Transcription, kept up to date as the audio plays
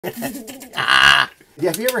Have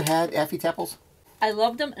you ever had Affy Tapples? I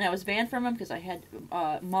loved them, and I was banned from them because I had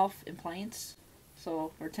mouth implants.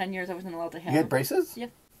 So for 10 years, I wasn't allowed to have them. You had braces? Yeah.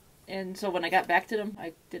 And so when I got back to them,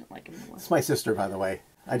 I didn't like them anymore. It's my sister, by the way.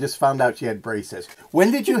 I just found out she had braces.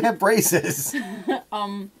 When did you have braces?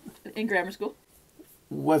 In grammar school.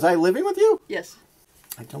 Was I living with you? Yes.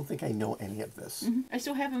 I don't think I know any of this. I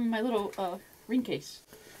still have them in my little ring case.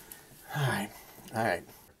 All right.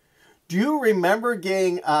 Do you remember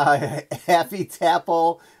getting Affy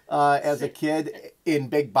Tapple as a kid in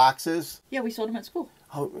big boxes? Yeah, we sold them at school.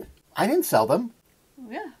 Oh, I didn't sell them.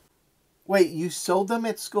 Oh, yeah. Wait, you sold them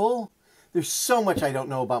at school? There's so much I don't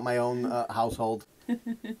know about my own household.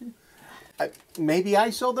 Maybe I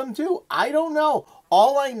sold them too. I don't know.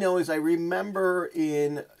 All I know is I remember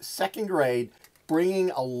in second grade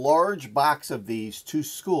bringing a large box of these to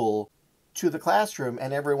school, to the classroom,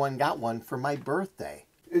 and everyone got one for my birthday.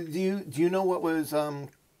 Do you know what was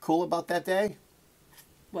cool about that day?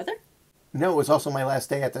 Weather? No, it was also my last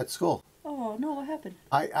day at that school. Oh, no, what happened?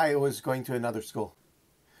 I was going to another school.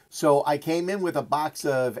 So I came in with a box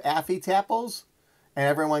of Affy Tapples, and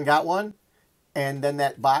everyone got one. And then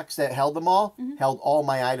that box that held them all held all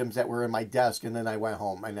my items that were in my desk, and then I went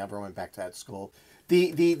home. I never went back to that school.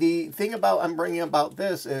 The thing about I'm bringing about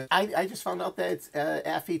this is I just found out that it's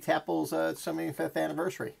Affy Tapples' 75th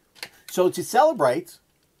anniversary. So to celebrate,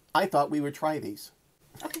 I thought we would try these.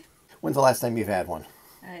 Okay. When's the last time you've had one?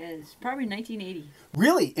 It's probably 1980.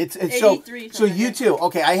 Really? It's 83, so you too.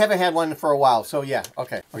 Okay, I haven't had one for a while. So yeah,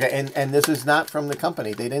 okay. And this is not from the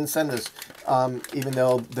company. They didn't send us even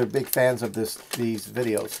though they're big fans of these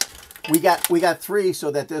videos. We got 3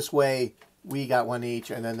 so that this way we got one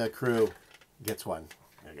each and then the crew gets one.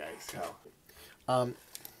 Okay, so I'm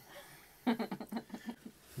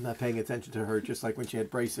not paying attention to her, just like when she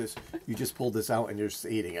had braces. You just pulled this out and you're just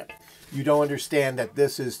eating it. You don't understand that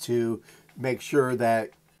this is to make sure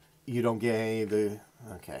that you don't get any of the...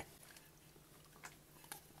 Okay.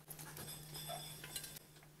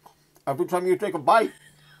 Every time you take a bite,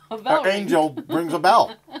 an angel brings a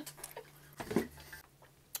bell.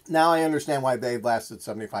 Now I understand why they've lasted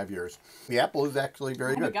 75 years. The apple is actually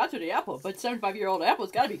very good. I haven't got to the apple, but 75-year-old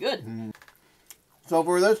apple's got to be good. So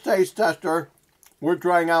for this taste tester, we're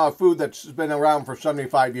trying out a food that's been around for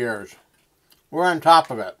 75 years. We're on top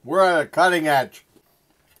of it. We're at a cutting edge.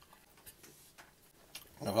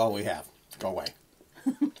 That's all we have. Go away.